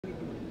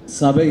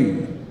சபை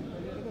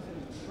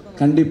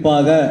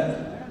கண்டிப்பாக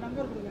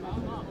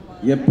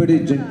எப்படி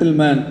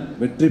ஜென்டில்மேன்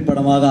வெற்றி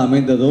படமாக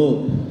அமைந்ததோ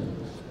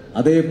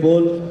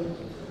அதேபோல்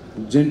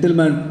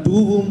ஜென்டில்மேன்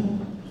 2வும்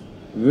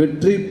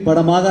வெற்றி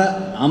படமாக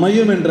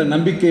அமையும் என்ற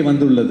நம்பிக்கை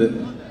வந்துள்ளது.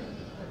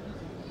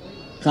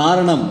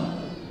 காரணம்,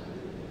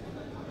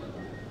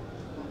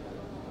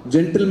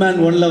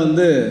 ஜென்டில்மேன்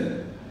 1ல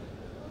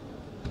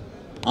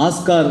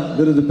ஆஸ்கார்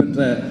விருது பெற்ற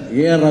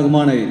ஏஆர்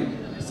ரஹ்மானை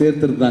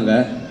சேர்த்திருந்தாங்க.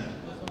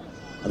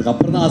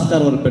 அதுக்கப்புறம் தான்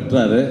ஆஸ்கார் அவர்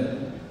பெற்றாரு.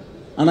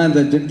 ஆனால்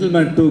இந்த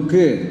ஜென்டில்மேன்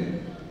 2க்கு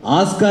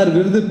ஆஸ்கார்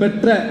விருது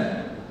பெற்ற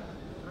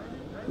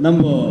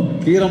நம்ம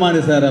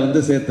கீரவாணி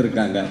சாரை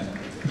சேர்த்திருக்காங்க.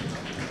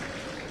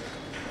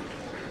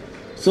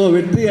 ஸோ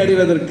வெற்றி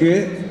அடைவதற்கு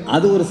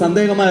அது ஒரு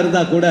சந்தேகமாக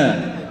இருந்தால் கூட,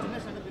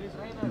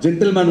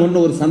 ஜென்டில்மேன்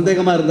 1 ஒரு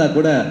சந்தேகமாக இருந்தால்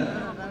கூட,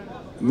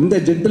 இந்த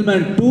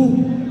ஜென்டில்மேன் 2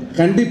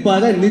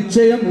 கண்டிப்பாக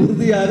நிச்சயம்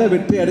உறுதியாக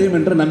வெற்றி அடையும்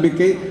என்ற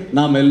நம்பிக்கை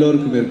நாம்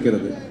எல்லோருக்கும்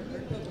இருக்கிறது.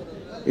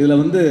 இதில்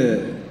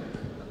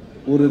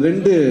ஒரு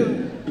 2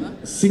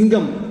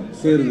 சிங்கம்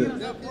சேருது.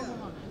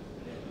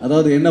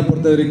 அதாவது என்னை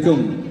பொறுத்த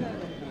வரைக்கும்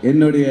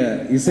என்னுடைய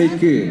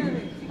இசைக்கு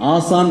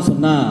ஆசான்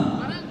சொன்னால்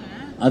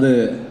அது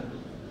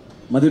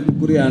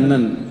மதிப்புக்குரிய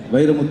அண்ணன்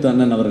வைரமுத்து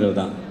அண்ணன் அவர்கள்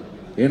தான்.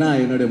 ஏன்னா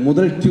என்னுடைய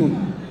முதல் டியூன்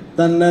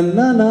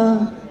தன்னன்னா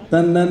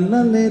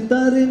தன்னே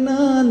தரினா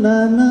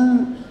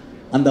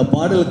அந்த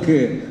பாடலுக்கு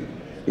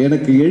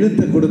எனக்கு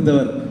எழுத்து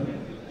கொடுத்தவர்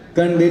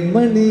கண்ணின்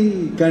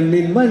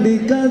மணி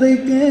கதை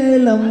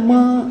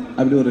கேளம்மா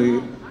அப்படி ஒரு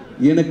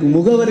எனக்கு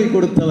முகவரி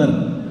கொடுத்தவர்,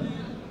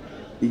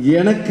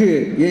 எனக்கு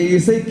என்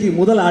இசைக்கு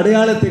முதல்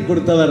அடையாளத்தை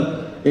கொடுத்தவர்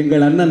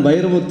எங்கள் அண்ணன்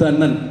வைரமுத்து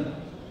அண்ணன்.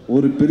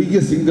 ஒரு பெரிய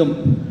சிங்கம்.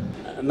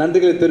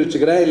 நன்றிகளை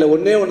தெரிவிச்சுக்கிறேன். இல்லை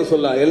ஒன்னே ஒன்று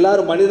சொல்லலாம்,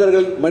 எல்லாரும்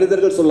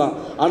மனிதர்கள் சொல்லலாம்,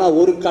 ஆனால்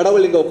ஒரு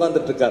கடவுள் இங்கே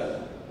உட்கார்ந்துட்டு இருக்கார்.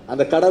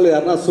 அந்த கடவுள்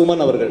யாருன்னா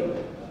சுமன் அவர்கள்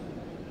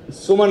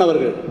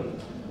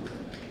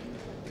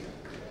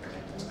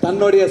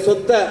தன்னுடைய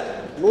சொத்தை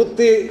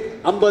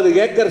 150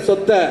 ஏக்கர்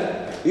சொத்தை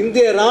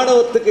இந்திய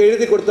ராணுவத்துக்கு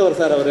எழுதி கொடுத்தவர்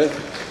சார்.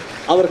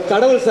 அவர்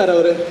கடவுள் சார்.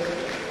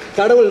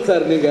 கடவுள்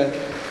சார்.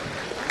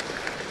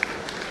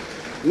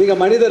 நீங்க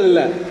மனிதர்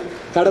இல்லை,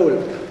 கடவுள்.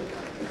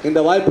 இந்த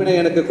வாய்ப்பினை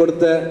எனக்கு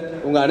கொடுத்த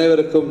உங்க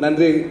அனைவருக்கும்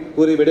நன்றி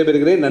கூறி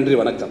விடைபெறுகிறேன். நன்றி,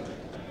 வணக்கம்.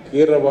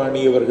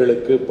 கீரவாணி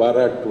அவர்களுக்கு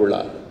பாராட்டு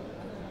விழா.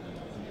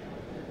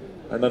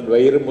 அண்ணன்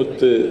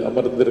வைரமுத்து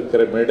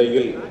அமர்ந்திருக்கிற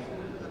மேடையில்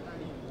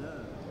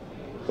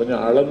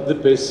கொஞ்சம் அளந்து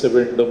பேச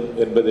வேண்டும்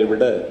என்பதை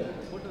விட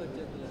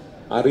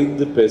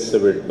அறிந்து பேச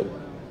வேண்டும்.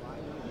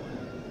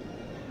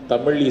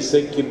 தமிழ்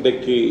இசைக்கு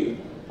இன்றைக்கு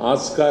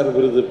ஆஸ்கார்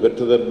விருது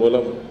பெற்றதன்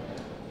மூலம்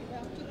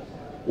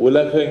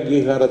உலக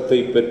அங்கீகாரத்தை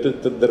பெற்று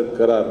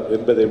தந்திருக்கிறார்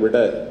என்பதை விட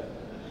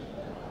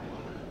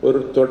ஒரு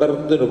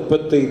தொடர்ந்து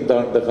 35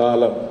 ஆண்டு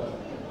காலம்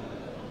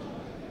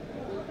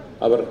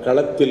அவர்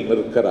களத்தில்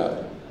நிற்கிறார்.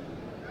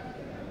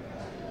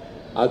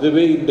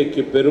 அதுவே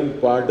இன்றைக்கு பெரும்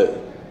பாடு.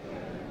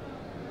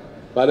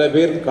 பல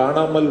பேர்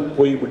காணாமல்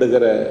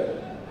போய்விடுகிற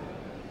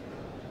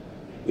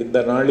இந்த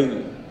நாளில்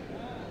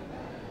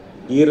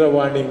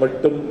கீரவாணி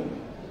மட்டும்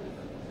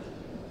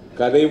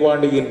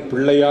கலைவாணியின்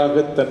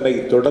பிள்ளையாக தன்னை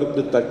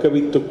தொடர்ந்து தக்க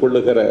வைத்துக்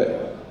கொள்ளுகிற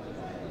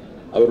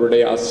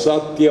அவருடைய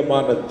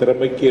அசாத்தியமான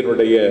திறமைக்கு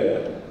என்னுடைய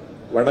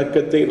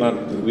வணக்கத்தை நான்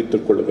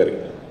தெரிவித்துக்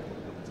கொள்கிறேன்.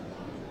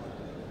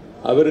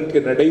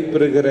 அவருக்கு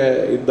நடைபெறுகிற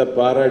இந்த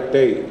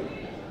பாராட்டை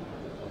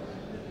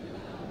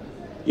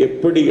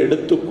எப்படி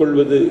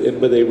எடுத்துக்கொள்வது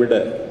என்பதை விட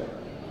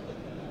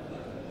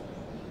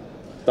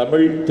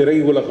தமிழ்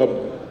திரையுலகம்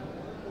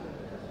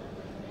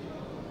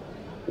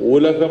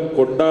உலகம்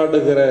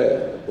கொண்டாடுகிற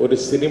ஒரு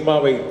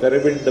சினிமாவை தர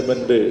வேண்டும்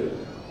என்று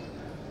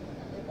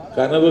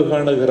கனவு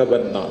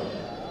காணுகிறவன் நான்.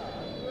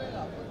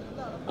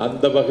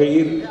 அந்த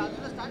வகையில்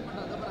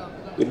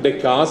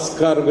இன்றைக்கு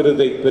ஆஸ்கார்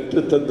விருதை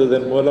பெற்று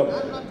தந்ததன் மூலம்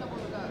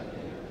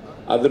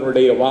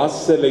அதனுடைய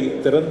வாசலை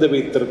திறந்து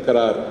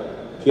வைத்திருக்கிறார்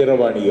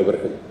கீரவாணி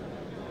அவர்கள்.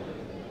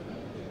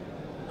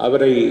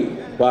 அவரை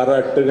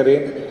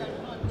பாராட்டுகிறேன்.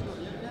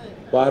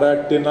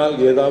 பாராட்டினால்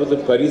ஏதாவது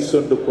பரிசு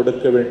ஒன்று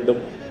கொடுக்க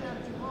வேண்டும்.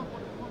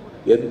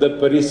 எந்த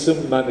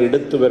பரிசும் நான்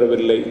எடுத்து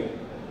வரவில்லை.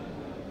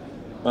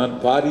 நான்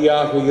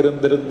பாரியாக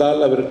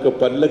இருந்திருந்தால் அவருக்கு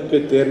பல்லக்கு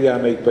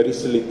தேர்யானை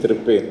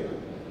பரிசீலித்திருப்பேன்.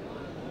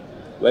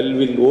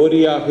 வல்வில்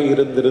ஓரியாக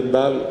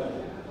இருந்திருந்தால்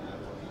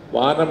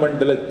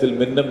வானமண்டலத்தில்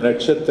மின்னும்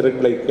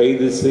நட்சத்திரங்களை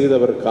கைது செய்து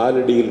அவர்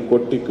காலடியில்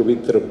கொட்டி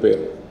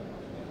குவித்திருப்பேன்.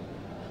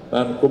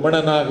 நான்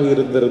குமணனாக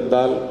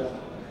இருந்திருந்தால்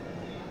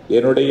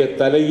என்னுடைய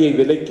தலையை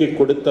விலைக்கு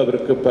கொடுத்து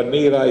அவருக்கு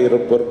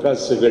 12,000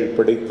 பொற்காசுகள்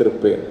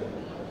படைத்திருப்பேன்.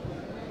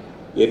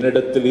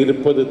 என்னிடத்தில்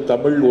இருப்பது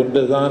தமிழ்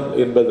ஒன்றுதான்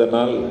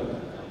என்பதனால்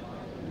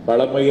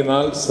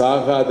பழமையினால்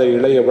சாகாத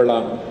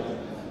இளையவளாம்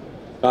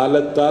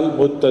காலத்தால்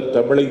மூத்த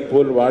தமிழை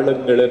போல்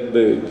வாழுங்கள்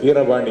என்று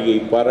கீரவாணியை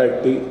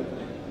பாராட்டி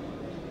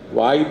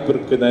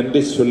வாய்ப்பிற்கு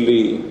நன்றி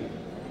சொல்லி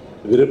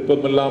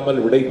விருப்பமில்லாமல்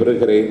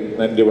விடைபெறுகிறேன்.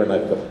 நன்றி,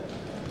 வணக்கம்.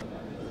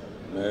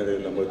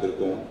 மேடையில்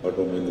அமர்ந்திருக்கும்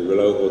மற்றும் இந்த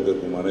விழாவுக்கு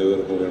வந்திருக்கும்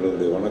அனைவருக்கும்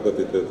என்னுடைய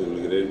வணக்கத்தை தெரிவித்துக்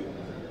கொள்கிறேன்.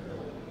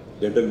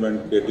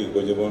 ஜென்டில்மேன் கேடி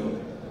குஞ்சுமோன்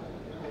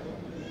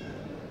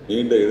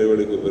நீண்ட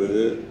இடைவெளிக்கு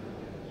பிறகு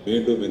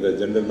மீண்டும் இந்த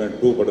ஜென்டில்மேன்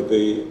 2 படத்தை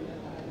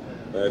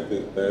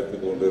தயாரித்து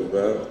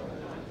கொண்டிருக்கிறார்.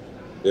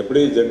 எப்படி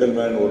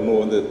ஜென்டில்மேன் ஒன்று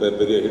வந்து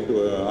பெரிய ஹிட்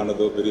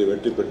ஆனதோ, பெரிய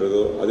வெற்றி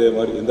பெற்றதோ, அதே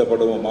மாதிரி இந்த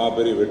படமும்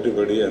மாபெரிய வெற்றி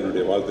பெற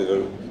என்னுடைய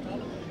வாழ்த்துக்கள்.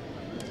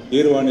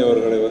 கீரவாணி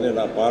அவர்களை வந்து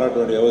நான் பாராட்ட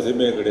வேண்டிய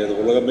அவசியமே கிடையாது.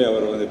 உலகமே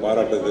அவரை வந்து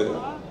பாராட்டுது.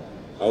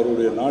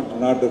 அவருடைய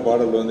நாட்டு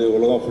பாடல் வந்து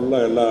உலகம்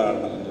ஃபுல்லாக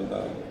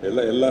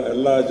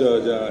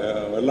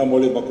எல்லா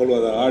மொழி மக்களும்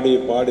அதை ஆடி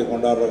பாடி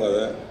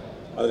கொண்டாடுறாங்க.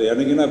 அது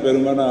எனக்குன்னா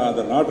பெருமைனா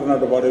அந்த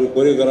நாட்டு பாடல்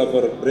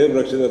கொரியோகிராஃபர் பிரேம்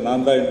ரக்ஷிதர்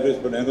நான் தான்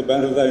இன்ட்ரடியூஸ் பண்ணேன். எங்கள்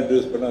பேனர் தான்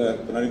இன்ட்ரடியூஸ் பண்ண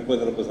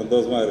நினைக்கும் ரொம்ப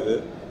சந்தோஷமாக இருக்குது.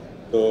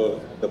 ஸோ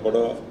இந்த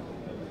படம்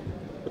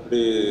எப்படி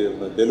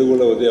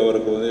தெலுங்குல வந்து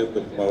அவருக்கு வந்து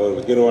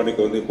அவர்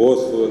கீரவாணிக்கு வந்து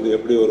போஸ் வந்து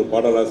எப்படி ஒரு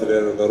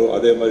பாடலாசிரியர் இருந்தாரோ,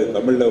 அதே மாதிரி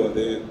தமிழில்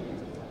வந்து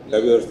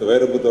கவியரசு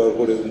வைரமுத்து அவர்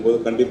கூட இருக்கும்போது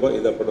கண்டிப்பாக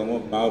இந்த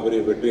படமும்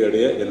மாபெரிய வெற்றி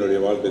அடைய என்னுடைய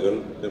வாழ்த்துக்கள்.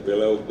 இந்த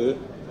அளவுக்கு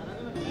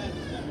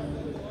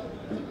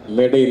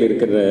மேடையில்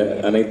இருக்கிற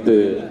அனைத்து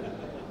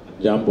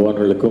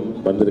ஜாம்பவான்களுக்கும்,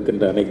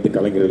 வந்திருக்கின்ற அனைத்து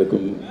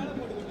கலைஞர்களுக்கும்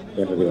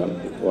எனது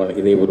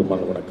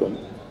இதயபூர்வமான வணக்கம்.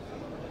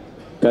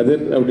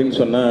 கதிர் அப்படின்னு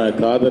சொன்னால்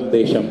காதல்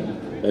தேசம்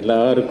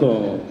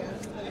எல்லாருக்கும்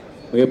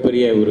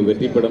மிகப்பெரிய ஒரு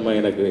வெற்றி படமாக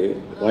எனக்கு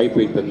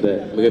வாய்ப்பை தந்த,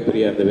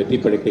 மிகப்பெரிய அந்த வெற்றி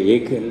படத்தை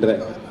இயக்குகின்ற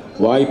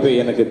வாய்ப்பை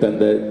எனக்கு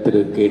தந்த திரு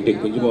கேடி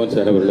குஞ்சுமோகன்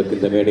சார் அவர்களுக்கு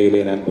இந்த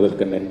மேடையிலே நான்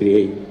முதற்க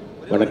நன்றியை,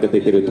 வணக்கத்தை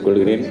தெரிவித்துக்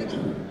கொள்கிறேன்.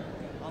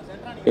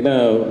 ஏன்னா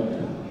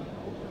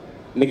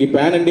இன்னைக்கு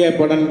பேன் இண்டியா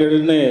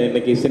படங்கள்னு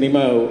இன்னைக்கு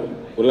சினிமா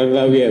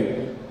உலகளாவிய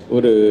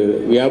ஒரு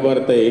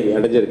வியாபாரத்தை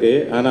அடைஞ்சிருக்கு.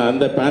 ஆனால்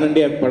அந்த பேன்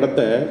இண்டியா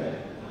படத்தை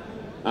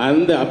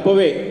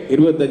அப்போவே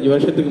 25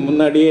 வருஷத்துக்கு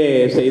முன்னாடியே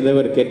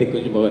செய்தவர் கேடி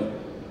குஞ்சுமோகன்.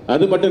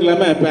 அது மட்டும்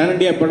இல்லாமல் பேன்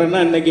இண்டியா படம்னா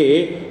இன்னைக்கு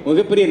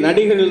மிகப்பெரிய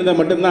நடிகர்கள் இருந்தால்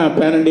மட்டும்தான்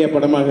பேன் இண்டியா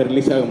படமாக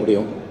ரிலீஸ் ஆக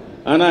முடியும்.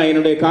 ஆனால்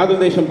என்னுடைய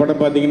காதல் தேசம்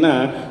படம் பார்த்தீங்கன்னா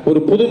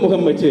ஒரு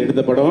புதுமுகம் வச்சு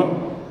எடுத்த படம்,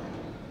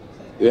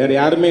 வேறு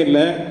யாருமே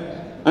இல்லை.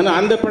 ஆனால்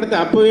அந்த படத்தை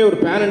அப்போவே ஒரு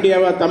பேன்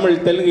இண்டியாவாக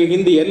தமிழ், தெலுங்கு,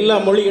 ஹிந்தி எல்லா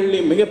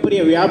மொழிகள்லையும்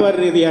மிகப்பெரிய வியாபார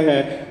ரீதியாக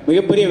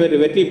மிகப்பெரிய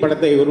வெற்றி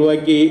படத்தை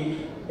உருவாக்கி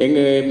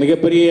எங்கள்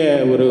மிகப்பெரிய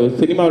ஒரு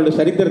சினிமாவோட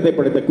சரித்திரத்தை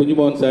படைத்த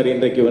குஞ்சுமோகன் சார்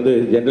இன்றைக்கு வந்து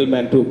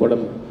ஜென்டில்மேன் 2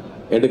 படம்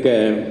எடுக்க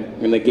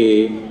இன்னைக்கு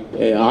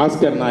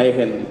ஆஸ்கர்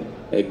நாயகன்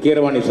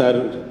கீரவாணி சார்,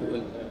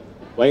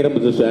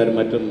 வைரமுத்து சார்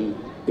மற்றும்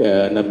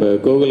நம்ம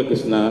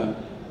கோகுலகிருஷ்ணா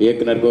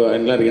இயக்குனர்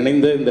எல்லாரும்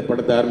இணைந்து இந்த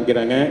படத்தை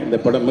ஆரம்பிக்கிறாங்க. இந்த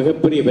படம்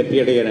மிகப்பெரிய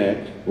வெற்றியடைய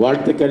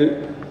வாழ்த்துக்கள்.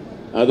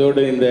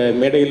 அதோடு இந்த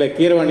மேடையில்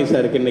கீரவாணி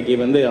சாருக்கு இன்னைக்கு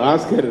வந்து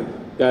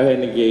ஆஸ்கருக்காக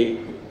இன்னைக்கு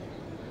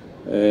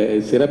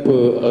சிறப்பு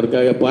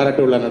அவருக்காக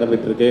பாராட்டு விழா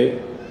நடந்துகிட்ருக்கு.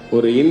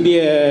 ஒரு இந்திய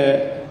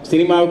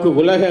சினிமாவுக்கு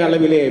உலக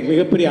அளவிலே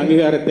மிகப்பெரிய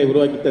அங்கீகாரத்தை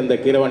உருவாக்கி தந்த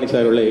கீரவாணி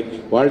சார் அவர்களை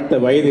வாழ்த்த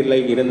வயதில்லை,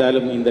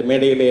 இருந்தாலும் இந்த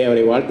மேடையிலே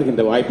அவரை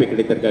வாழ்த்துகின்ற வாய்ப்பை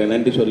கிடைத்திருக்காங்க.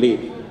 நன்றி சொல்லி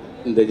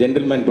இந்த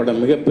ஜென்டில்மேன்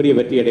படம் மிகப்பெரிய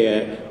வெற்றியடைய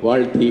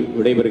வாழ்த்தி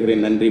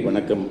விடைபெறுகிறேன். நன்றி,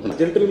 வணக்கம்.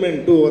 ஜென்டில்மேன்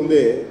 2 வந்து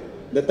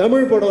இந்த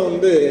தமிழ் படம்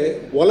வந்து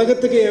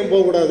உலகத்துக்கு ஏன்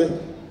போகக்கூடாது?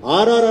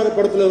 ஆர்ஆர்ஆர்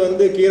படத்தில்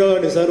வந்து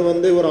கீரவாணி சார்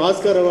வந்து ஒரு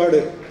ஆஸ்கர்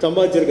அவார்டு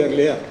சம்பாதிச்சிருக்காரு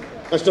இல்லையா,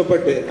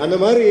 கஷ்டப்பட்டு. அந்த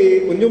மாதிரி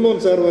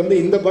குஞ்சுமோகன் சார் வந்து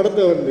இந்த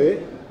படத்தை வந்து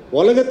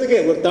உலகத்துக்கே,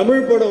 ஒரு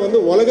தமிழ் படம் வந்து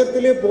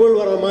உலகத்திலே புகழ்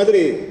வர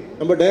மாதிரி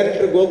நம்ம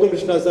டைரக்டர்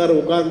கோகுலகிருஷ்ணா சார்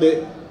உட்கார்ந்து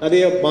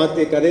கதையை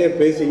மாற்றி கதையை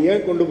பேசி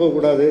ஏன் கொண்டு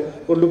போகக்கூடாது,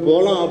 கொண்டு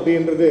போகலாம்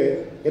அப்படின்றது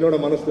என்னோட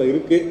மனசில்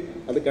இருக்குது.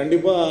 அது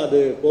கண்டிப்பாக அது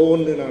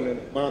போகும்னு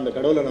நான் அந்த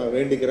கடவுளை நான்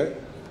வேண்டிக்கிறேன்.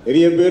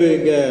 நிறைய பேர்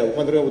இங்கே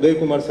உட்காந்துருக்க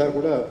உதயகுமார் சார்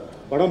கூட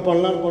படம்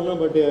பண்ணலான்னு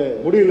பண்ணோம், பட்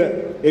முடியல.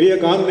 நிறைய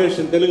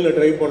காம்பினேஷன் தெலுங்கில்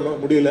ட்ரை பண்ணோம்,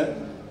 முடியல.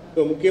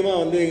 இப்போ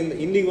முக்கியமாக வந்து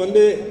இன்றைக்கி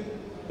வந்து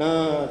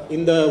நான்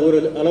இந்த ஒரு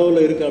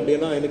அளவில் இருக்கேன்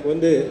அப்படின்னா எனக்கு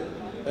வந்து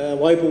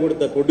வாய்ப்பு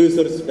கொடுத்த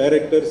ப்ரொடியூசர்ஸ்,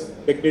 டைரக்டர்ஸ்,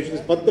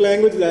 டெக்னீஷியன்ஸ் 10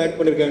 லாங்குவேஜில் ஆக்ட்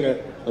பண்ணியிருக்காங்க.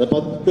 அந்த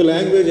 10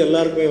 லாங்குவேஜ்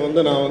எல்லாருக்குமே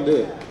வந்து நான் வந்து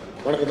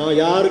வணக்கம். நான்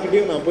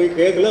யாருக்கிட்டையும் நான் போய்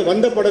கேட்கல,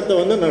 வந்த படத்தை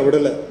வந்து நான்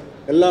விடலை.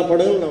 எல்லா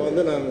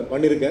படங்களும் நான்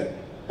பண்ணியிருக்கேன்.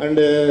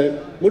 அண்டு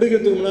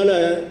முடிக்கிறதுக்கு முன்னால்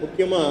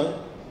முக்கியமாக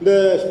இந்த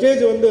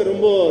ஸ்டேஜ் வந்து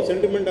ரொம்ப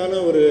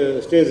சென்டிமெண்ட்டான ஒரு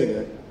ஸ்டேஜுங்க.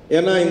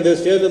 ஏன்னா இந்த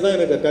ஸ்டேஜில் தான்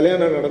எனக்கு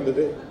கல்யாணம்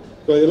நடந்தது.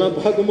 ஸோ இதெல்லாம்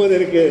பார்க்கும்போது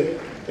எனக்கு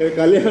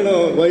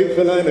கல்யாணம்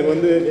வைஃப் எல்லாம் எனக்கு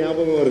வந்து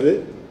ஞாபகம் வருது.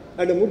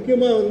 அண்டு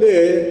முக்கியமாக வந்து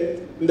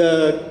இந்த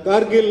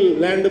கார்கில்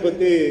லேண்டு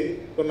பற்றி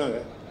சொன்னாங்க.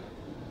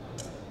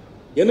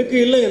 எனக்கு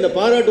இல்லை, இந்த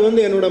பாராட்டு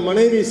வந்து என்னோட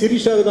மனைவி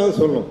சிரிஷாவுக்கு தான்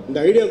சொல்லணும். இந்த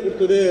ஐடியா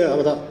கொடுத்தது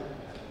அவள் தான்.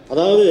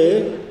 அதாவது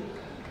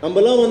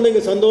நம்மலாம் வந்து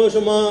இங்கே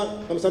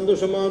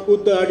சந்தோஷமாக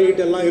கூத்து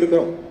ஆடிக்கிட்டு எல்லாம்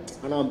இருக்கிறோம்.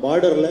 ஆனால்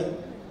பார்டரில்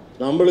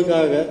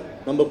நம்மளுக்காக,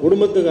 நம்ம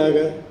குடும்பத்துக்காக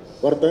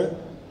ஒருத்தன்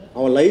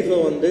அவன் லைஃப்பை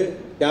வந்து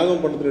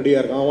தியாகம் பண்ணுறதுக்கு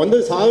ரெடியாக இருக்கான். அவன் வந்து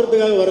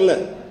சாகிறதுக்காக வரல,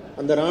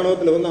 அந்த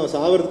இராணுவத்தில் வந்து அவன்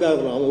சாகிறதுக்காக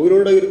வரல, அவன்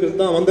உயிரோடு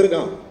இருக்கிறது தான்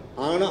வந்திருக்கான்.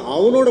 ஆனால்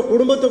அவனோட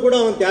குடும்பத்தை கூட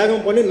அவன்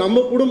தியாகம் பண்ணி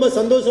நம்ம குடும்பம்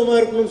சந்தோஷமாக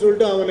இருக்கணும்னு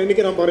சொல்லிட்டு அவன்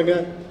நினைக்கிறான் பாருங்க.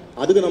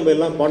 அதுக்கு நம்ம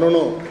எல்லாம்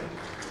பண்ணணும்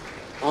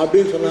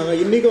அப்படின்னு சொன்னாங்க.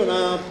 இன்றைக்கும்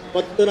நான்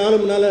 10 நாள்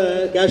முன்னால்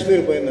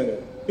காஷ்மீர் போயிருந்தாங்க.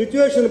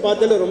 சுச்சுவேஷன்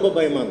பார்த்தாலே ரொம்ப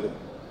பயமாக இருந்தது.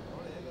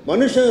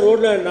 மனுஷன்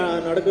ரோட்டில்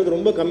நடக்கிறது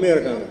ரொம்ப கம்மியாக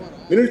இருக்காங்க.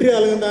 மிலிட்ரி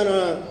ஆளுங்க தான்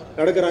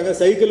நடக்கிறாங்க,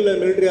 சைக்கிளில்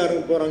மிலிட்ரி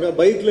ஆளுங்க போகிறாங்க,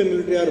 பைக்கில்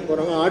மிலிட்ரி ஆளுங்க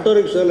போகிறாங்க, ஆட்டோ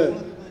ரிக்ஷாவில்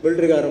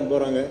மிலிட்ரிக்காரங்க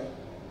போகிறாங்க.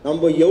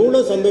 நம்ம எவ்வளோ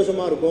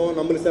சந்தோஷமாக இருக்கோம்,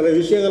 நம்மளுக்கு சில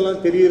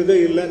விஷயங்கள்லாம் தெரியறதே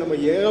இல்லை. நம்ம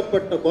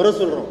ஏகப்பட்ட குறை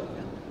சொல்கிறோம்.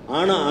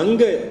 ஆனால்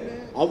அங்கே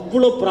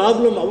அவ்வளோ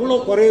ப்ராப்ளம், அவ்வளோ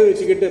குறைய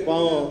வச்சுக்கிட்டு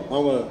பாவம்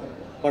அவங்க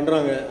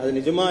பண்ணுறாங்க. அது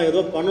நிஜமாக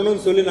ஏதோ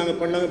பண்ணணும்னு சொல்லி நாங்கள்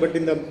பண்ணாங்க. பட்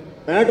இந்த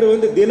மேட்ரு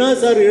வந்து தினா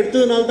சார்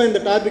எடுத்ததுனால தான்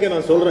இந்த டாப்பிக்கை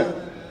நான் சொல்கிறேன்.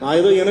 நான்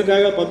ஏதோ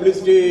எனக்காக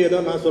பப்ளிசிட்டி ஏதோ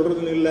நான்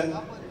சொல்கிறதுன்னு இல்லை.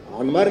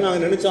 அந்த மாதிரி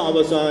நாங்கள் நினச்சோம்.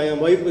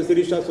 என் ஒய்ஃப்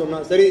சிரிஷா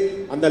சொன்னால் சரி,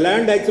 அந்த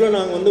லேண்ட் ஆக்சுவலாக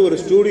நாங்கள் வந்து ஒரு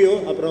ஸ்டூடியோ,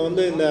 அப்புறம்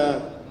வந்து இந்த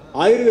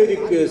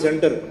ஆயுர்வேதிக்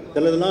சென்டர்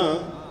சிலதுலாம்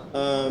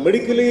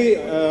மெடிக்கலி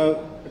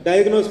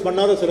டயக்னோஸ்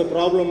பண்ணாத சில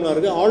ப்ராப்ளம்லாம்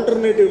இருக்குது.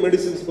 ஆல்டர்னேட்டிவ்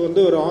மெடிசின்ஸ்க்கு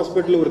வந்து ஒரு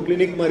ஹாஸ்பிட்டல், ஒரு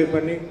கிளினிக் மாதிரி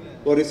பண்ணி,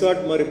 ஒரு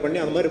ரிசார்ட் மாதிரி பண்ணி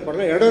அந்த மாதிரி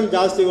பண்ணலாம். இடம்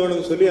ஜாஸ்தி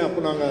வேணும்னு சொல்லி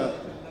அப்போ நாங்கள்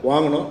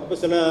வாங்கினோம்.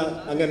 இப்போ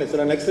அங்கே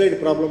சில நெக்ஸ்லைட்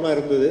ப்ராப்ளமாக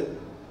இருந்தது,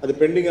 அது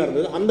பெண்டிங்காக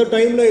இருந்தது. அந்த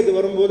டைமில் இது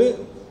வரும்போது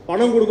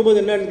பணம் கொடுக்கும்போது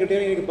என்னன்னு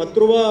கேட்டீங்கன்னா, எனக்கு 10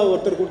 ரூபா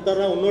ஒருத்தர்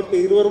கொடுத்தாருனா,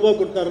 இன்னொருத்தர் 20 ரூபா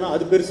கொடுத்தாருனா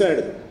அது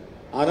பெருசாகிடுது.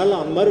 அதனால்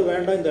அந்த மாதிரி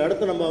வேண்டாம், இந்த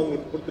இடத்த நம்ம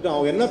அவங்களுக்கு கொடுத்துட்டு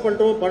அவங்க என்ன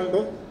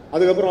பண்ணுறோம்,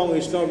 அதுக்கப்புறம் அவங்க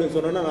இஷ்டம் அப்படின்னு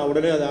சொன்னோன்னா நான்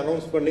உடனே அதை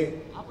அனௌன்ஸ் பண்ணி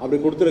அப்படி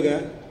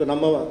கொடுத்துருக்கேன். ஸோ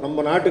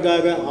நம்ம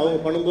நாட்டுக்காக அவங்க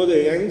பண்ணும்போது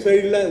என்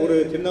சைடில் ஒரு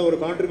சின்ன ஒரு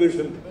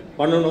கான்ட்ரிபியூஷன்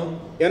பண்ணணும்.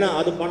 ஏன்னா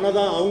அது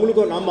பண்ணதான்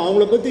அவங்களுக்கும் நம்ம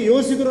அவங்கள பற்றி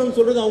யோசிக்கிறோம்னு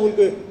சொல்கிறது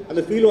அவங்களுக்கு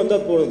அந்த ஃபீல்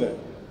வந்தால் போடுங்க.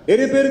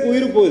 நிறைய பேருக்கு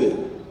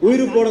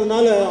உயிர்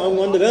போனதுனால அவங்க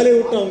வந்து வேலையை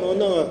விட்டு அவங்க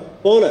வந்து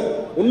போகல,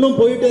 இன்னும்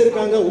போயிட்டே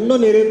இருக்காங்க.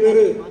 இன்னும் நிறைய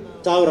பேர்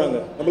சாகுறாங்க,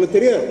 நம்மளுக்கு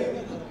தெரியாது.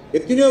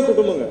 எத்தனையோ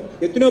குடும்பங்க,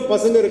 எத்தனையோ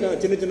பசங்க இருக்காங்க,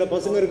 சின்ன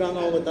பசங்க இருக்காங்க.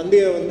 அவங்க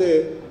தந்தையை வந்து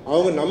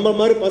அவங்க நம்ம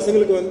மாதிரி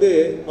பசங்களுக்கு வந்து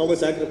அவங்க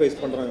சாக்ரிஃபைஸ்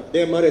பண்ணுறாங்க.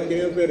 அதே மாதிரி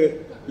எத்தனையோ பேர்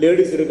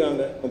லேடிஸ்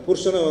இருக்காங்க,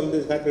 புருஷனை வந்து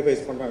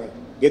சாக்ரிஃபைஸ் பண்ணுறாங்க.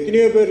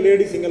 எத்தனையோ பேர்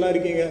லேடிஸ் இங்கெல்லாம்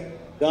இருக்கீங்க,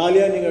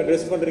 ஜாலியாக நீங்கள்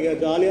ட்ரெஸ் பண்ணுறீங்க,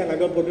 ஜாலியாக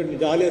நகை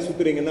போட்டு ஜாலியாக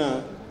சுற்றுறீங்கன்னா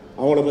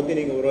அவங்கள பற்றி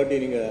நீங்கள் ஒரு வாட்டி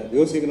நீங்கள்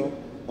யோசிக்கணும்.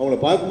 அவங்கள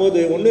பார்க்கும்போது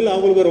ஒன்றும் இல்லை,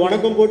 அவங்களுக்கு ஒரு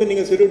வணக்கம் போட்டு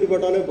நீங்கள் செல்யூட்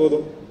போட்டாலே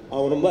போதும்,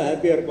 அவங்க ரொம்ப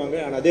ஹாப்பியாக இருப்பாங்க.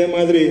 அண்ட் அதே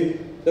மாதிரி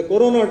இந்த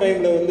கொரோனா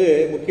டைமில் வந்து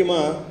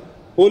முக்கியமாக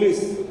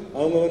போலீஸ்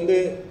அவங்க வந்து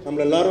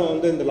நம்மளை எல்லாரும்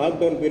வந்து இந்த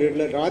லாக்டவுன்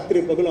பீரியடில் ராத்திரி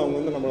பகல் அவங்க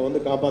வந்து நம்மளை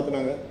வந்து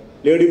காப்பாற்றினாங்க.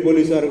 லேடி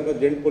போலீஸாக இருக்கட்டும்,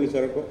 ஜென்ட் போலீஸாக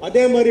இருக்கட்டும்.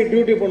 அதே மாதிரி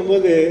டியூட்டி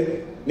பண்ணும்போது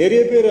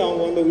நிறைய பேர்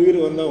அவங்க வந்து உயிர்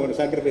வந்து அவங்க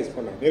சாக்ரிஃபைஸ்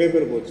பண்ணாங்க, நிறைய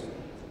பேர் போச்சு.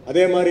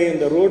 அதே மாதிரி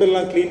இந்த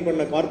ரோடெல்லாம் க்ளீன்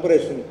பண்ண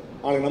கார்பரேஷன்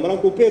அவங்க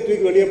நம்மலாம் குப்பையை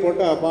தூக்கி வெளியே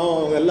போட்டால் பாவம்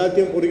அவங்க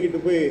எல்லாத்தையும்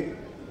பொறுக்கிட்டு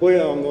போய்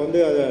அவங்க வந்து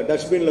அதை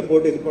டஸ்ட்பினில்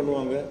போட்டு இது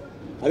பண்ணுவாங்க.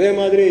 அதே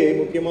மாதிரி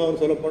முக்கியமாக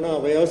சொல்லப்போனால்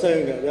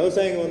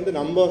விவசாயிங்க வந்து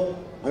நம்ம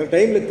அந்த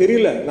டைமில்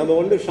தெரியல, நம்ம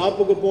வந்து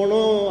ஷாப்புக்கு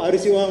போனோம்,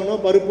 அரிசி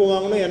வாங்கணும், பருப்பு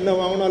வாங்கணும், எண்ணெய்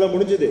வாங்கணும், அதெல்லாம்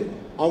முடிஞ்சுது.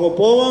 அவங்க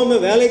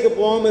போகாமல் வேலைக்கு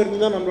போகாமல்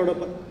இருந்தால்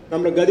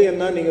நம்மளோட கதி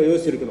என்ன நீங்கள்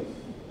யோசிச்சிருக்கணும்.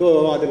 ஸோ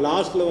அது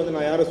லாஸ்ட்டில் வந்து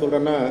நான் யாரை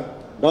சொல்கிறேன்னா,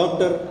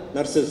 டாக்டர்,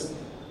 நர்சஸ்,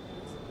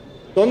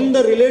 சொந்த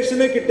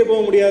ரிலேஷனே கிட்ட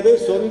போக முடியாது,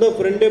 சொந்த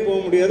ஃப்ரெண்டே போக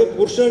முடியாது,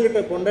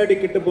 புருஷன்கிட்ட பொண்டாட்டி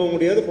கிட்ட போக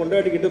முடியாது,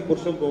 பொண்டாட்டி கிட்ட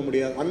புருஷன் போக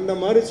முடியாது. அந்த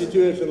மாதிரி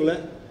சுச்சுவேஷனில்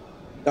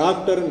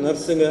டாக்டர்,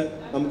 நர்ஸுங்க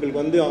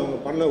நம்மளுக்கு வந்து அவங்க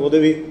பண்ண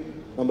உதவி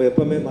நம்ம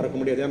எப்பவுமே மறக்க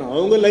முடியாது. ஏன்னா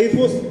அவங்க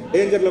லைஃபும்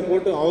டேஞ்சரில்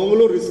போட்டு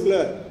அவங்களும் ரிஸ்கில்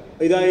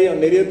இதாகி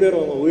நிறைய பேர்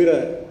அவங்க உயிரை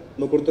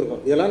நம்ம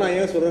கொடுத்துருக்கோம். இதெல்லாம் நான்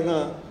ஏன் சொல்கிறேன்னா,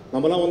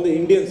 நம்மலாம் வந்து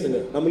இந்தியன்ஸுங்க,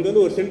 நம்மளுக்கு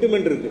வந்து ஒரு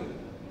சென்டிமெண்ட் இருக்குது.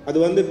 அது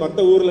வந்து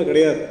மற்ற ஊரில்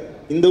கிடையாது,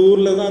 இந்த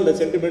ஊரில் தான் அந்த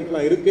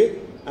சென்டிமெண்ட்லாம் இருக்குது.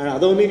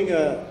 அதை வந்து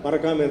நீங்கள்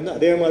மறக்காமல் இருந்து,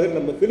 அதே மாதிரி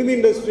நம்ம ஃபிலிம்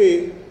இண்டஸ்ட்ரி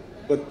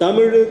இப்போ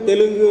தமிழ்,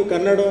 தெலுங்கு,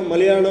 கன்னடம்,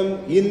 மலையாளம்,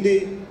 ஹிந்தி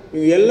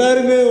இவங்க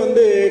எல்லாருமே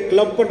வந்து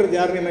கிளப் பண்ணுறது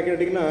யாருன்னு என்ன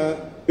கேட்டிங்கன்னா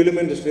ஃபிலிம்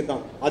இண்டஸ்ட்ரி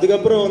தான்.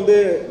 அதுக்கப்புறம் வந்து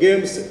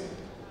கேம்ஸ்,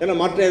 ஏன்னா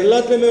மற்ற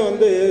எல்லாத்துலேயுமே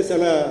வந்து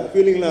சில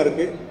ஃபீலிங்லாம்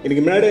இருக்குது.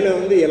 இன்றைக்கி மேடையில்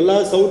வந்து எல்லா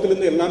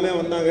சவுத்துலேருந்து எல்லாமே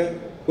வந்தாங்க.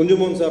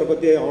 குஞ்சுமோன் சாரை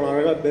பற்றி அவ்வளோ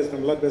அழகாக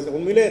பேசுகிறேன், நல்லா பேசுகிறேன்,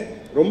 உண்மையிலே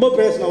ரொம்ப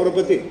பேசினேன் அவரை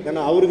பற்றி.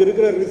 ஏன்னா அவருக்கு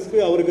இருக்கிற ரிஸ்க்கு,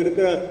 அவருக்கு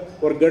இருக்கிற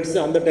ஒரு கட்ஸ்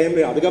அந்த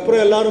டைம்லேயே.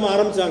 அதுக்கப்புறம் எல்லாரும்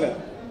ஆரம்பித்தாங்க.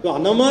 ஸோ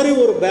அந்த மாதிரி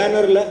ஒரு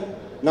பேனரில்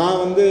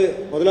நான் வந்து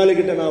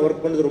முதலாளிகிட்ட நான்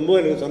ஒர்க் பண்ணது ரொம்ப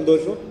எனக்கு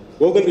சந்தோஷம்.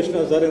 கோகுல்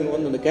கிருஷ்ணா சார் எனக்கு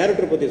வந்து அந்த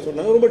கேரக்டர் பற்றி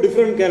சொன்னாங்க, ரொம்ப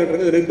different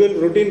character,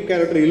 regular routine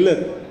character இல்லை.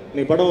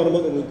 இன்னைக்கு படம்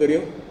வரும்போது உங்களுக்கு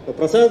தெரியும். இப்போ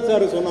பிரசாத்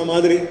சார் சொன்ன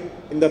மாதிரி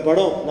இந்த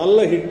படம்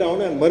நல்ல ஹிட்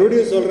ஆகணும்.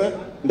 மறுபடியும் சொல்கிறேன்,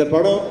 இந்த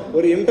படம்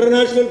ஒரு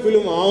இன்டர்நேஷ்னல்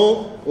ஃபிலிம் ஆகும்,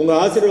 உங்கள்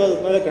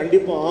ஆசீர்வாதத்தினால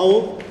கண்டிப்பாக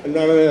ஆகும். இந்த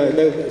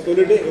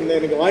சொல்லிட்டு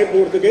எனக்கு வாய்ப்பு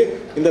கொடுத்துக்கு,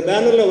 இந்த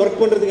பேனரில்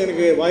ஒர்க் பண்ணுறதுக்கு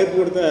எனக்கு வாய்ப்பு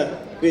கொடுத்த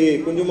ஸ்ரீ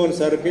குஞ்சுமோன்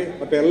சாருக்கு,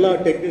 மற்ற எல்லா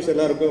டெக்னீஷியன்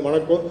எல்லாருக்கும்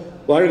வணக்கம்.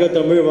 வாழ்க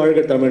தமிழ்,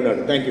 வாழ்க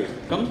தமிழ்நாடு. தேங்க்யூ.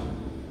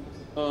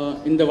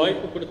 இந்த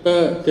வாய்ப்பு கொடுத்த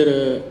திரு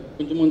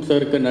குஞ்சுமோன்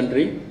சாருக்கு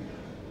நன்றி.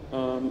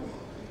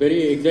 Very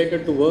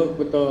excited to work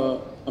with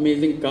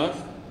amazing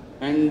cost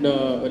and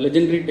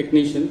legendary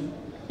technicians,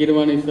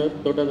 Keeravani sir,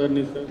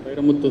 Totadharni sir,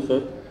 Vairamuthu sir,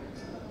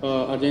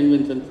 Ajay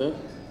Vincent sir,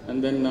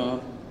 and then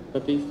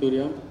Satish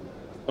Surya,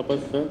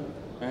 Tapas sir,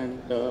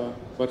 and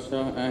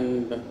Varsha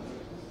and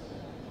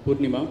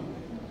Purnima.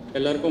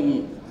 எல்லாருக்கும்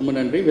ரொம்ப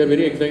நன்றி. We are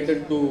very excited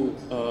to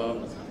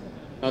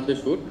start the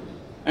shoot.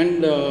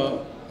 And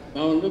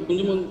நான் வந்து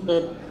Kunjumon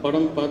sir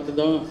படம் பார்த்து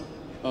தான்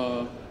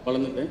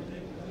வளர்ந்துட்டேன்.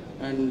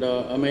 And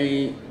my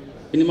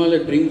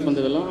சினிமாவில் dreams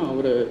வந்ததெல்லாம்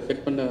அவர்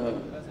செட் பண்ண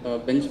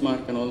bench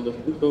mark and all those.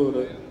 So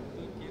ஒரு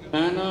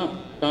ஃபேனாக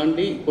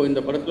தாண்டி இப்போ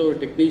இந்த படத்தில் ஒரு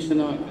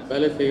டெக்னீஷியனாக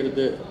வேலை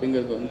செய்கிறது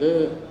அப்படிங்கிறது வந்து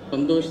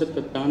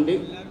சந்தோஷத்தை தாண்டி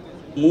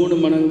 3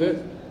 மடங்கு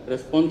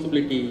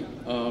ரெஸ்பான்சிபிலிட்டி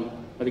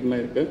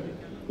அதிகமாக இருக்குது.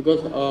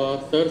 பிகாஸ்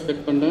சார்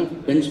செட் பண்ண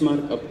பெஞ்ச்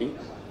மார்க் அப்படி.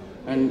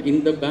 அண்ட்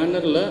இந்த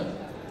பேனரில்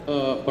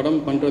படம்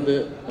பண்ணுறது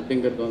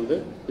அப்படிங்கிறது வந்து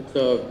it's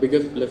a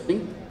biggest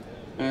blessing.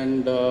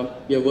 And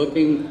we are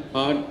working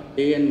hard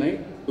day and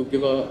night to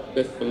give a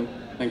best film.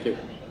 Thank you.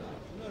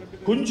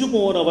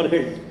 Kunjumon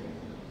அவர்கள்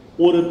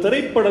ஒரு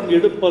திரைப்படம்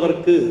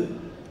எடுப்பதற்கு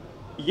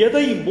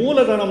எதை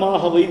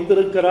மூலதனமாக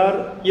வைத்திருக்கிறார்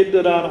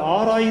என்று நான்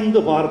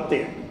ஆராய்ந்து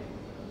பார்த்தேன்.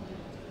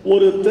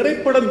 ஒரு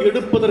திரைப்படம்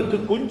எடுப்பதற்கு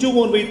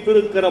குஞ்சுமோன்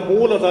வைத்திருக்கிற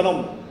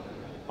மூலதனம்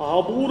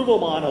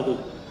அபூர்வமானது.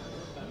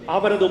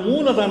 அவரது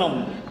மூலதனம்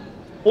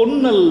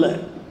பொன்னல்ல,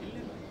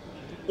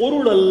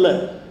 பொருள் அல்ல,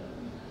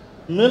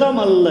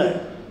 நிலம் அல்ல,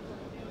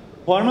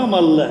 பணம்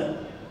அல்ல.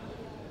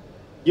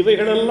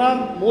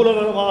 இவைகளெல்லாம்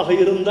மூலதனமாக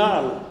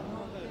இருந்தால்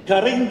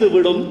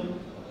கரைந்துவிடும்,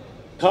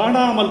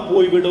 காணாமல்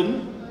போய்விடும்,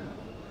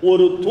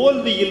 ஒரு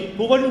தோல்வியில்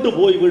துவண்டு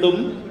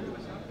போய்விடும்,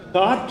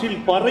 காற்றில்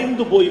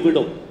பறைந்து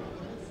போய்விடும்.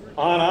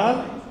 ஆனால்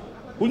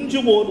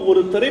குஞ்சுமோன்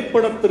ஒரு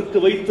திரைப்படத்திற்கு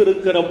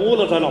வைத்திருக்கிற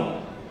மூலதனம்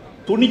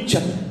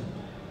துணிச்சல்.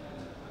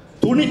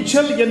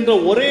 துணிச்சல் என்ற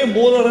ஒரே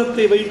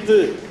மூலதனத்தை வைத்து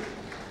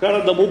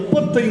கடந்த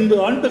 35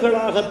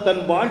 ஆண்டுகளாக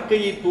தன்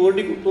வாழ்க்கையை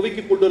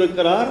துவக்கிக்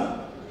கொண்டிருக்கிறார்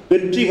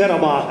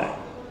வெற்றிகரமாக.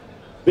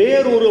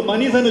 வேறொரு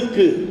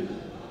மனிதனுக்கு,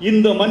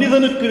 இந்த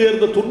மனிதனுக்கு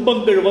நேர்ந்த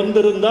துன்பங்கள்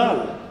வந்திருந்தால்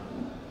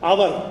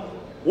அவர்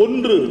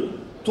ஒன்று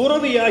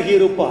துறவியாகி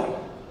இருப்பார்.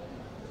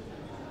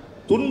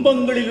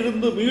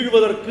 துன்பங்களிலிருந்து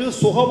மீழ்வதற்கு,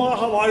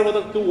 சுகமாக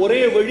வாழ்வதற்கு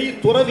ஒரே வழி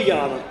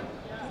துறவியாதல்.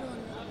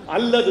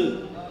 அல்லது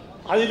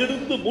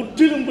அதிலிருந்து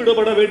முற்றிலும்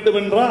விடுபட வேண்டும்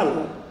என்றால்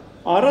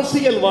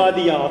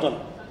அரசியல்வாதியாதல்.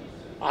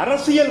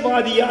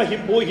 அரசியல்வாதியாகி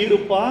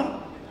போகியிருப்பான்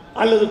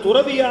அல்லது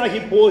துறவியாகி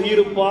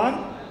போகியிருப்பான்.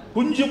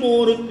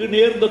 குஞ்சுமோனுக்கு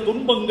நேர்ந்த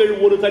துன்பங்கள்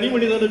ஒரு தனி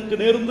மனிதனுக்கு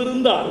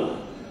நேர்ந்திருந்தால்,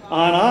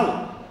 ஆனால்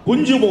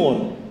குஞ்சுமோன்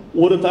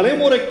ஒரு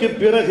தலைமுறைக்கு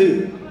பிறகு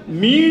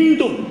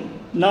மீண்டும்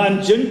நான்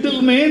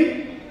ஜென்டில்மேன்,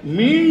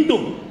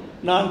 மீண்டும்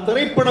நான்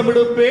திரைப்படம்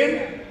எடுப்பேன்,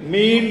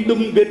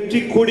 மீண்டும்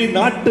வெற்றி கொடி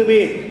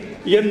நாட்டுவேன்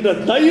என்ற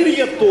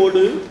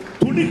தைரியத்தோடு,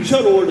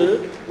 துணிச்சலோடு,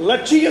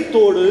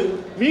 லட்சியத்தோடு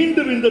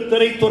மீண்டும் இந்த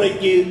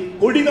திரைத்துறைக்கு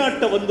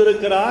கொடிநாட்ட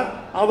வந்திருக்கிறார்.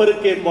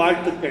 அவருக்கு என்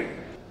வாழ்த்துக்கள்.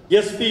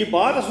 எஸ்பி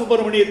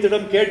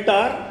பாலசுப்ரமணியத்திடம்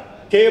கேட்டார்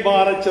கே.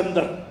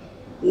 பாலச்சந்தர்,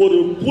 ஒரு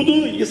புது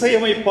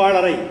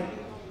இசையமைப்பாளரை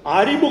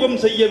அறிமுகம்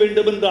செய்ய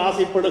வேண்டும் என்று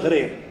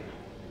ஆசைப்படுகிறேன்.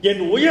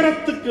 என்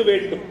உயரத்துக்கு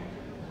வேண்டும்,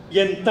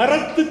 என்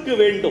தரத்துக்கு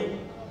வேண்டும்,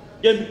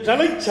 என்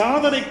கலை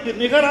சாதனைக்கு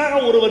நிகராக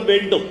ஒருவன்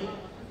வேண்டும்,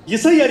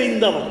 இசை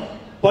அறிந்தவன்,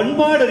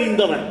 பண்பாடு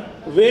அறிந்தவன்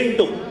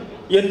வேண்டும்,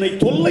 என்னை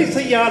தொல்லை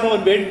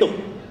செய்யாதவன் வேண்டும்.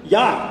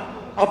 யார்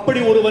அப்படி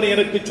ஒருவனை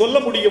எனக்கு சொல்ல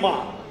முடியுமா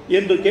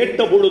என்று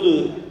கேட்ட பொழுது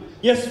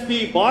எஸ்பி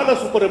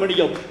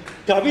பாலசுப்ரமணியம்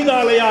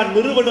கவிதாலயா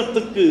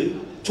நிறுவனத்துக்கு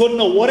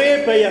சொன்ன ஒரே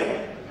பெயர்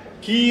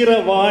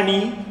கீரவாணி,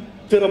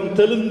 திறம்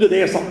தெலுங்கு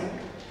தேசம்.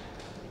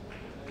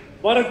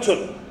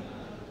 வரச்சொல்,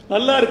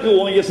 நல்லா இருக்கு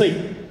உன் இசை,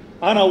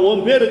 ஆனா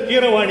உன் பேரு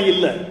கீரவாணி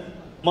இல்ல,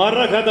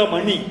 மரகத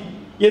மணி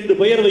என்று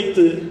பெயர்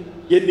வைத்து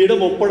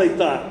என்னிடம்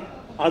ஒப்படைத்தார்.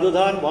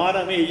 அதுதான்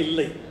வானமே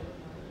இல்லை.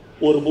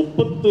 ஒரு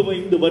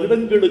 35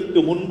 வருடங்களுக்கு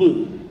முன்பு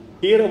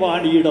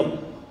கீரவாணியிடம்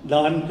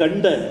நான்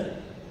கண்ட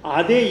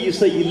அதே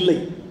இசை இல்லை,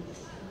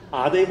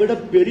 அதைவிட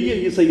பெரிய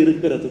இசை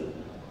இருக்கிறது,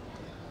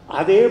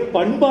 அதே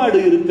பண்பாடு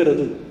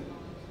இருக்கிறது,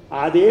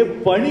 அதே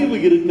பணிவு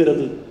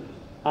இருக்கிறது,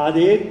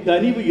 அதே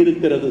கனிவு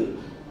இருக்கிறது.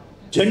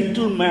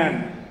 ஜென்டில்மேன்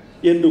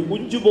என்று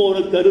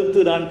குஞ்சுமோனு கருத்து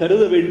நான்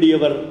கருத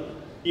வேண்டியவர்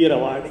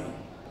கீரவாணி.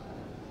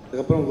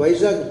 அதுக்கப்புறம்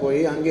வைசாக்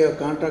போய் அங்கே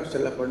கான்ட்ராக்ட்ஸ்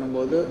எல்லாம்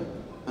பண்ணும்போது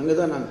அங்கே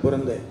தான் நான்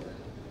பிறந்தேன்.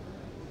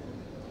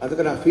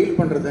 அதுக்கு நான் ஃபீல்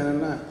பண்ணுறது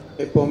என்னென்னா,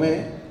 எப்போவுமே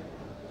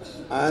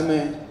IIM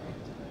A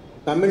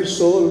Tamil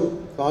soul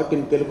thought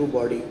in Telugu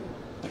பாடி,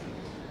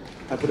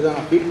 அப்படி தான்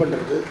நான் ஃபீல்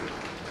பண்ணுறது.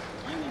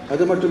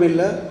 அது மட்டும்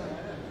இல்லை,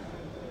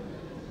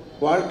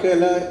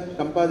 வாழ்க்கையில்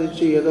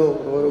சம்பாதிச்சு ஏதோ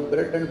ஒரு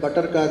பிரெட் அண்ட்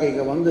பட்டருக்காக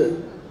இங்கே வந்து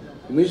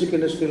மியூசிக்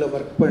இண்டஸ்ட்ரியில்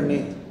ஒர்க் பண்ணி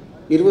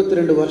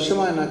 22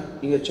 வருஷமாக நான்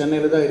இங்கே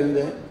சென்னையில் தான்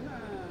இருந்தேன்.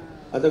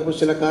 அதுக்கு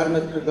சில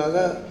காரணத்துக்காக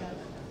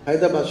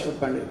ஹைதராபாத்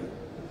ஷூட் பண்ணியிருக்கேன்.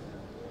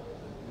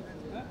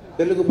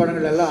 தெலுங்கு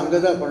படங்கள் எல்லாம் அங்கே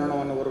தான்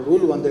பண்ணணும்னு ஒரு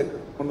ரூல்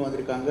கொண்டு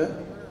வந்திருக்காங்க.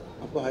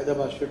 அப்போ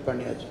ஹைதராபாத் ஷூட்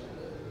பண்ணியாச்சு.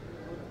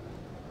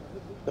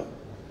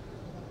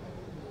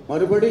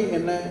 மறுபடி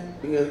என்ன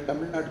இங்கே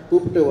தமிழ்நாட்டு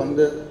கூப்பிட்டு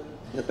வந்து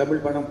இந்த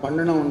தமிழ் படம்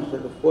பண்ணணும்னு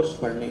சொல்லிட்டு ஃபோர்ஸ்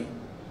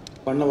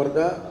பண்ணவர்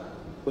தான்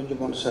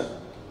குஞ்சுமோன் சார்.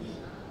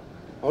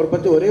 அவரை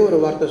பற்றி ஒரே ஒரு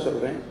வார்த்தை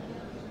சொல்கிறேன்.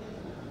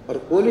 அவர்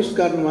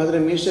போலீஸ்காரன் மாதிரி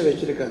மீசை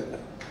வச்சிருக்காங்க.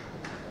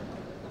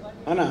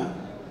 ஆனால்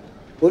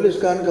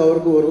போலீஸ்காரனுக்கு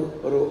அவருக்கு ஒரு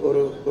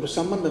ஒரு ஒரு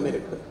சம்பந்தம்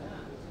இருக்குது.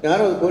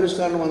 யாரோ ஒரு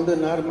போலீஸ்காரன் வந்து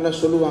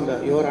நார்மலாக சொல்லுவாங்க,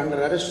 யுவர்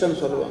அண்டர்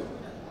அரெஸ்ட்னு சொல்லுவாங்க.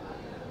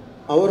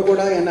 அவர்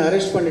கூட என்னை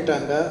அரெஸ்ட்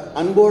பண்ணிட்டாங்க,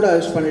 அன்போடு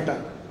அரெஸ்ட்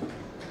பண்ணிட்டாங்க.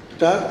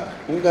 சார்,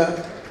 உங்கள்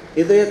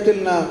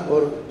இதயத்தில் நான்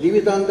ஒரு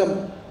ஜீவிதாந்தம்,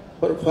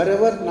 ஒரு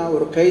ஃபரெவர் நான்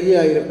ஒரு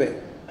கைதியாக இருப்பேன்.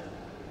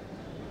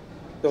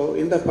 ஸோ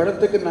இந்த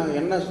படத்துக்கு நான்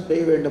என்ன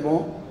செய்ய வேண்டுமோ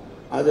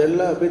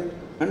அதெல்லாம் வித்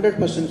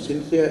 100%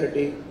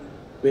 சின்சியாரிட்டி,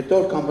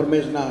 வித்தவுட்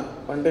காம்ப்ரமைஸ் நான்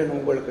பண்ணுறேன்.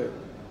 உங்களுக்கு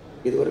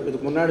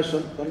இதுக்கு முன்னாடி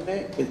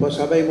சொன்னேன், இப்போ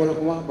சபை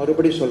மூலமாக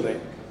மறுபடியும்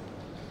சொல்கிறேன்.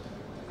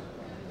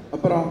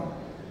 அப்புறம்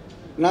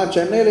நான்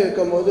சென்னையில்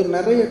இருக்கும்போது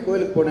நிறைய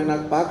கோயிலுக்கு போனேன்.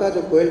 நான்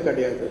பார்க்காத கோயில்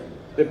கிடையாது.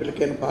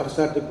 ட்ரிப்ளிகேன்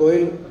பாரசார்த்தி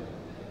கோயில்,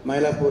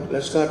 மயிலாப்பூர்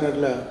லெஸ்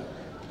கார்னரில்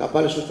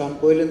கபாலீஸ்வரர்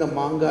கோயில், இந்த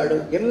மாங்காடு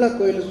எல்லா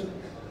கோயிலும்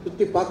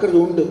சுற்றி பார்க்குறது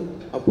உண்டு.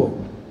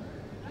 அப்போது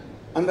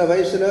அந்த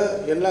வயசில்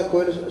எல்லா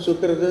கோயிலும்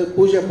சுற்றுறது,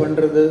 பூஜை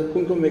பண்ணுறது,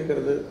 குங்குமம்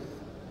வைக்கிறது,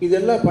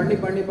 இதெல்லாம்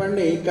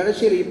பண்ணி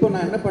கடைசியில் இப்போ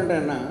நான் என்ன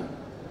பண்ணுறேன்னா,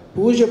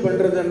 பூஜை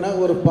பண்ணுறதுன்னா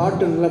ஒரு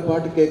பாட்டு, நல்ல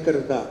பாட்டு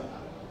கேட்குறது தான்.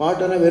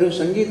 பாட்டுன்னா வெறும்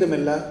சங்கீதம்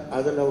இல்லை,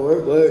 அதில்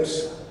வேர்ட்ஸ்.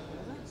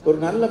 ஒரு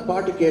நல்ல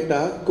பாட்டு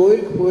கேட்டால்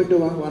கோயிலுக்கு போயிட்டு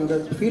வந்த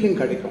ஃபீலிங்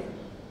கிடைக்கும்.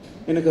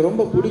 எனக்கு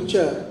ரொம்ப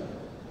பிடிச்ச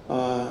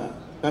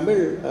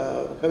தமிழ்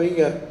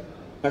கவிஞர்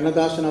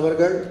கண்ணதாசன்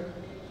அவர்கள்,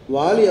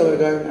 வாலி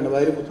அவர்கள் அண்ட்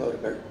வைரமுத்து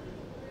அவர்கள்.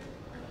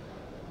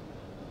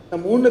 இந்த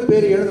 3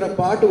 பேர் எழுதுகிற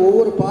பாட்டு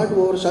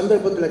ஒவ்வொரு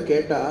சந்தர்ப்பத்தில்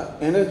கேட்டால்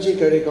எனர்ஜி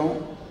கிடைக்கும்.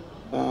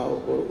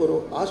 ஒரு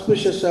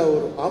ஆஸ்பிஷியஸாக,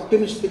 ஒரு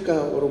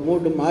ஆப்டிமிஸ்டிக்காக ஒரு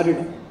மூடு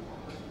மாறிடும்.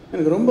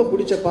 எனக்கு ரொம்ப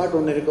பிடிச்ச பாட்டு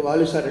ஒன்று இருக்குது,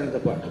 வாலி சார்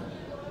எழுந்த பாட்டு.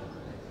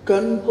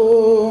 கண்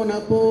போன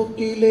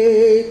போக்கிலே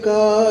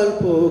கால்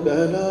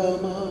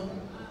போகலாமா,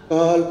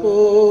 கால்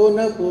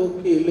போன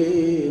போக்கிலே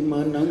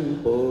மனம்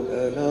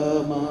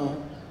போகலாமா,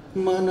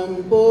 மனம்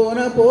போன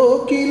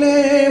போக்கிலே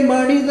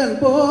மனிதன்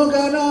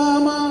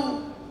போகலாமா,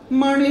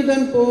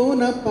 மனிதன்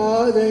போன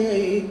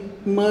பாதையை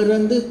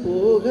மறந்து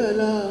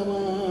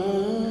போகலாமா.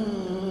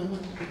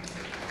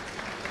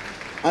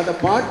 அந்த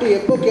பாட்டு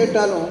எப்போ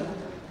கேட்டாலும்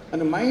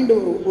அந்த மைண்டு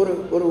ஒரு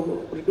ஒரு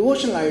ஒரு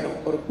டிவோஷனல் ஆகிடும்,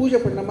 ஒரு பூஜை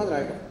பண்ண மாதிரி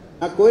ஆகிடும்.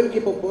 நான் கோயிலுக்கு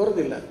இப்போ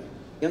போகிறதில்ல,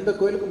 எந்த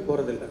கோயிலுக்கும்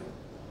போகிறதில்ல.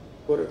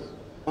 ஒரு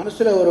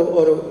மனசில்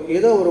ஒரு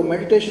ஏதோ ஒரு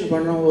மெடிடேஷன்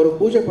பண்ணணும், ஒரு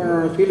பூஜை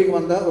பண்ணணும் ஃபீலிங்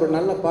வந்தால் ஒரு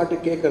நல்ல பாட்டு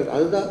கேட்குறது,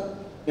 அதுதான்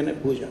என்ன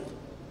பூஜை.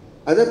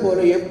 அதே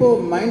போல் எப்போ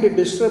மைண்டு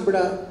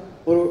டிஸ்டர்ப்டாக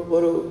ஒரு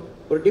ஒரு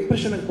ஒரு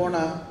டிப்ரெஷனுக்கு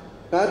போனால்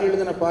கார்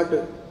எழுதின பாட்டு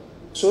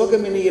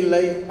சோகமினி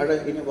இல்லை அட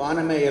இனி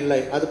வானமே இல்லை,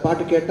 அது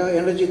பாட்டு கேட்டால்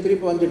எனர்ஜி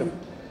திருப்பி வந்துடும்.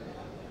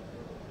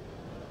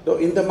 ஸோ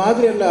இந்த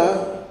மாதிரியெல்லாம்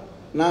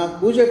நான்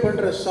பூஜை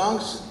பண்ணுற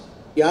சாங்ஸ்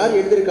யார்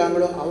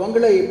எழுதியிருக்காங்களோ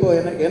அவங்களே இப்போ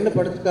என்ன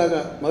படத்துக்காக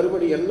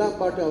மறுபடியும் எல்லா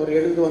பாட்டும் அவர்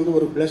எழுதி வந்து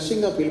ஒரு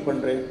பிளெஸ்ஸிங்காக ஃபீல்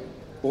பண்ணுறேன்.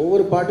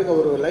 ஒவ்வொரு பாட்டுக்கும்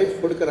அவர் லைஃப்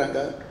கொடுக்குறாங்க,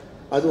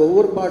 அது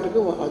ஒவ்வொரு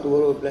பாட்டுக்கும் அது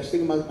ஒரு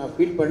பிளெஸ்ஸிங் மாதிரி நான்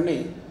ஃபீல் பண்ணி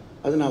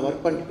அது நான்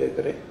ஒர்க் பண்ணிட்டு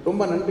இருக்கிறேன்.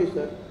 ரொம்ப நன்றி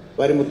சார்,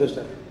 வைரமுத்து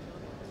சார்.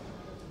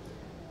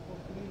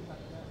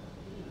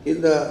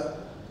 இந்த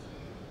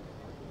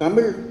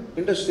தமிழ்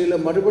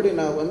இண்டஸ்ட்ரியில்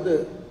மறுபடியும் நான் வந்து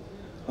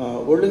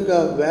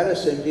ஒழுங்காக வேலை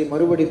செஞ்சு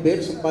மறுபடியும்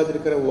பேர்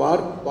சம்பாதிக்கிற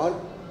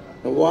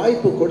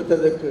வாய்ப்பு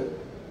கொடுத்ததுக்கு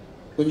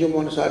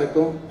குஞ்சுமோன்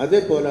சாருக்கும், அதே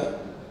போல்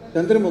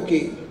சந்திரமுகி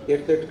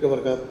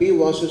எடுத்துக்கிறவர்கள் பி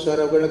வாசு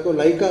சார் அவர்களுக்கும்,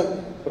 லைக்கா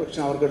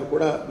புரொடக்ஷன் அவர்கள்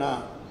கூட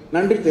நான்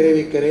நன்றி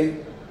தெரிவிக்கிறேன்.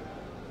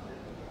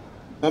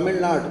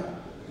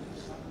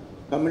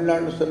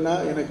 தமிழ்நாடுன்னு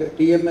சொன்னால் எனக்கு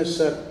டிஎம்எஸ்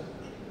சார்,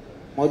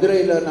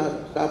 மதுரையில் நான்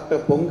சாப்பிட்ட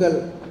பொங்கல்,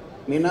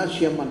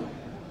 மீனாட்சி அம்மன்,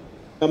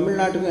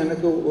 தமிழ்நாட்டுக்கும்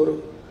எனக்கு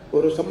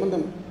ஒரு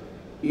சம்பந்தம்,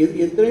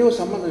 எத்தனையோ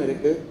சம்பந்தம்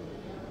இருக்குது.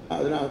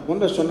 அது நான்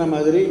முன்ன சொன்ன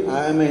மாதிரி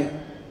ஐ ஆம் ஏ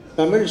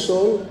தமிழ்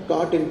சோல்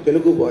காட் இன்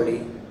தெலுங்கு பாடி.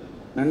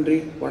 நன்றி,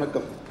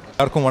 வணக்கம்.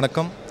 எல்லாருக்கும்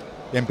வணக்கம்.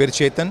 என் பேர்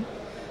சேத்தன்.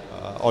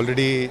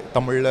 ஆல்ரெடி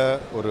தமிழில்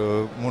ஒரு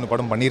 3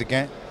 படம்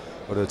பண்ணியிருக்கேன்.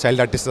 ஒரு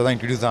சைல்டு ஆர்டிஸ்டாக தான்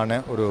இன்ட்ரடியூஸ்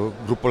ஆனேன் ஒரு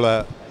குரூப்பில்,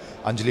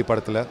 அஞ்சலி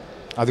படத்தில்.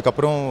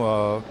 அதுக்கப்புறம்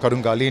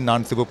கருங்காலி,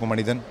 நான் சிவப்பு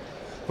மனிதன்,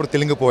 அப்புறம்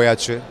தெலுங்கு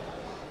போயாச்சு.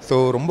 ஸோ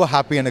ரொம்ப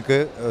ஹாப்பி எனக்கு.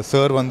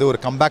 சார் வந்து ஒரு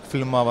கம்பேக்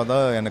ஃபிலிமாக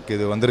தான் எனக்கு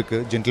இது வந்திருக்கு,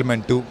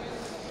 ஜென்டில்மேன் 2.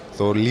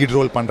 ஸோ லீட்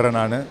ரோல் பண்ணுறேன்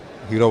நான்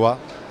ஹீரோவாக.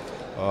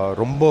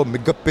 ரொம்ப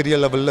மிகப்பெரிய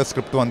லெவலில்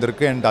ஸ்கிரிப்ட்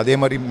வந்திருக்கு அண்ட் அதே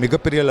மாதிரி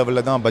மிகப்பெரிய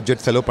லெவலில் தான்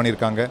பட்ஜெட் செலவு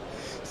பண்ணியிருக்காங்க.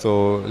 So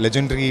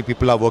legendary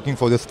people are working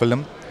for this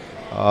film.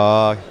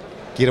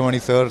 Keeravani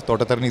sir,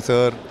 தோட்டத்தரணி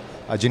sir,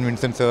 Ajin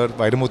Vincent sir,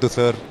 Vairamuthu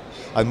sir,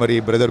 அது மாதிரி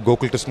brother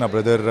Gokul Krishna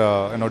brother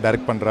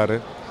direct பண்ணுறாரு.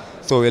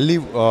 ஸோ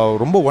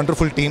ரொம்ப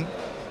ஒண்டர்ஃபுல் டீம்.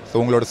 ஸோ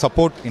உங்களோட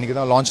சப்போர்ட், இன்றைக்கி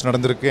தான் லான்ச்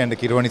நடந்திருக்கு அண்ட்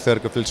கீரவாணி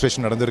சாருக்கு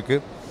ஃபில்ட்ரேஷன் நடந்திருக்கு.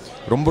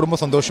 ரொம்ப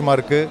சந்தோஷமாக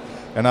இருக்குது.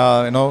 ஏன்னா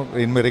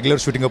இனிமேல்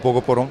ரெகுலர் ஷூட்டிங்கை போக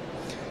போகிறோம்.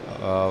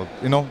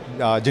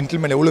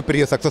 ஜென்டில்மேன் எவ்வளோ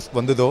பெரிய சக்ஸஸ்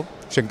வந்ததோ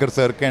சங்கர்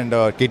சாருக்கு அண்ட்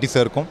கேடி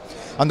சாருக்கும்,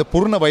 அந்த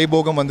பூர்ண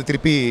வைபோகம் வந்து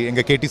திருப்பி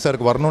எங்கள் கேடி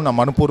சாருக்கு வரணும்னு நான்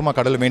மனப்பூர்வமாக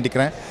கடலில்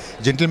வேண்டிக்கிறேன்.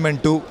 ஜென்டில்மேன்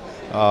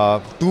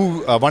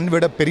 1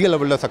 விட பெரிய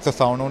லெவலில்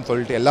சக்ஸஸ் ஆகணும்னு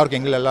சொல்லிட்டு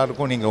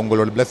எல்லாருக்கும் நீங்கள்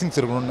உங்களோட பிளெஸிங்ஸ்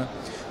இருக்கணும்னு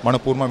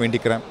மனப்பூர்வமாக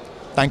வேண்டிக்கிறேன்.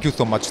 Thank you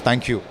so much.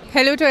 Thank you.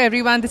 Hello to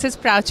everyone. This is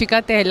Prachika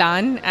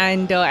Tehlan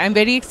and I'm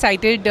very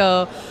excited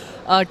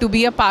to be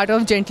a part of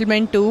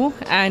Gentleman 2,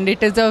 and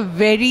it is a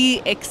very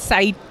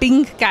exciting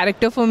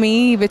character for me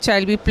which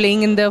I'll be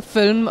playing in the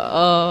film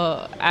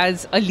as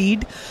a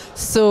lead.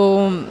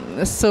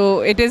 So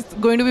it is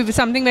going to be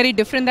something very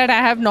different that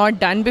I have not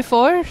done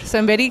before. So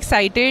I'm very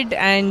excited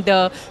and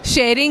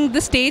sharing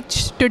the stage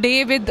today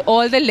with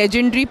all the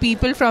legendary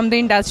people from the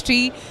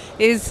industry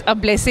is a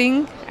blessing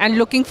and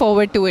looking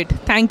forward to it.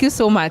 Thank you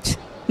so much.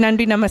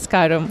 Nandri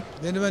Namaskaram.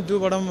 Gentleman 2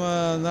 படம்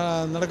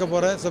நடக்க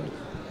போகிறேன்.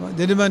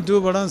 Gentleman 2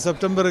 படம்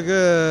செப்டம்பருக்கு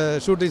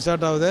shooting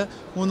start ஆகுது.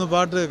 3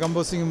 பாட்டு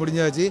composing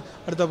முடிஞ்சாச்சு.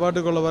 அடுத்த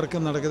பாட்டுக்குள்ள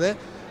ஒர்க்கும் நடக்குது.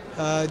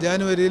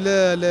 ஜானுவரியில்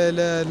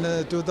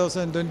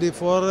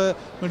 2024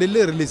 மிடில்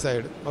ரிலீஸ்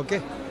ஆகிடும். ஓகே,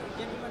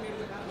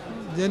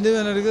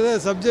 ஜென்டில்மேன் இருக்குது.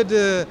 சப்ஜெக்ட்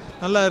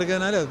நல்லா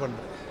இருக்கிறதுனால அது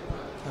பண்ணுறேன்.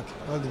 Okay,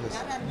 all the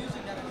best.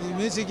 இது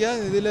மியூசிக்காக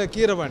இதில்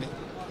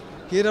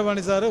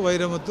கீரவாணி சார்,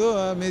 வைரமுத்து,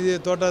 மீதி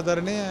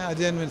தோட்டத்தரணி,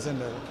 அஜயன்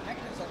வின்சென்ட்.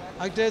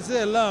 ஆக்டர்ஸ்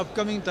எல்லாம்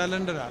அப்கமிங்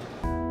டேலண்டட் ஆகும்.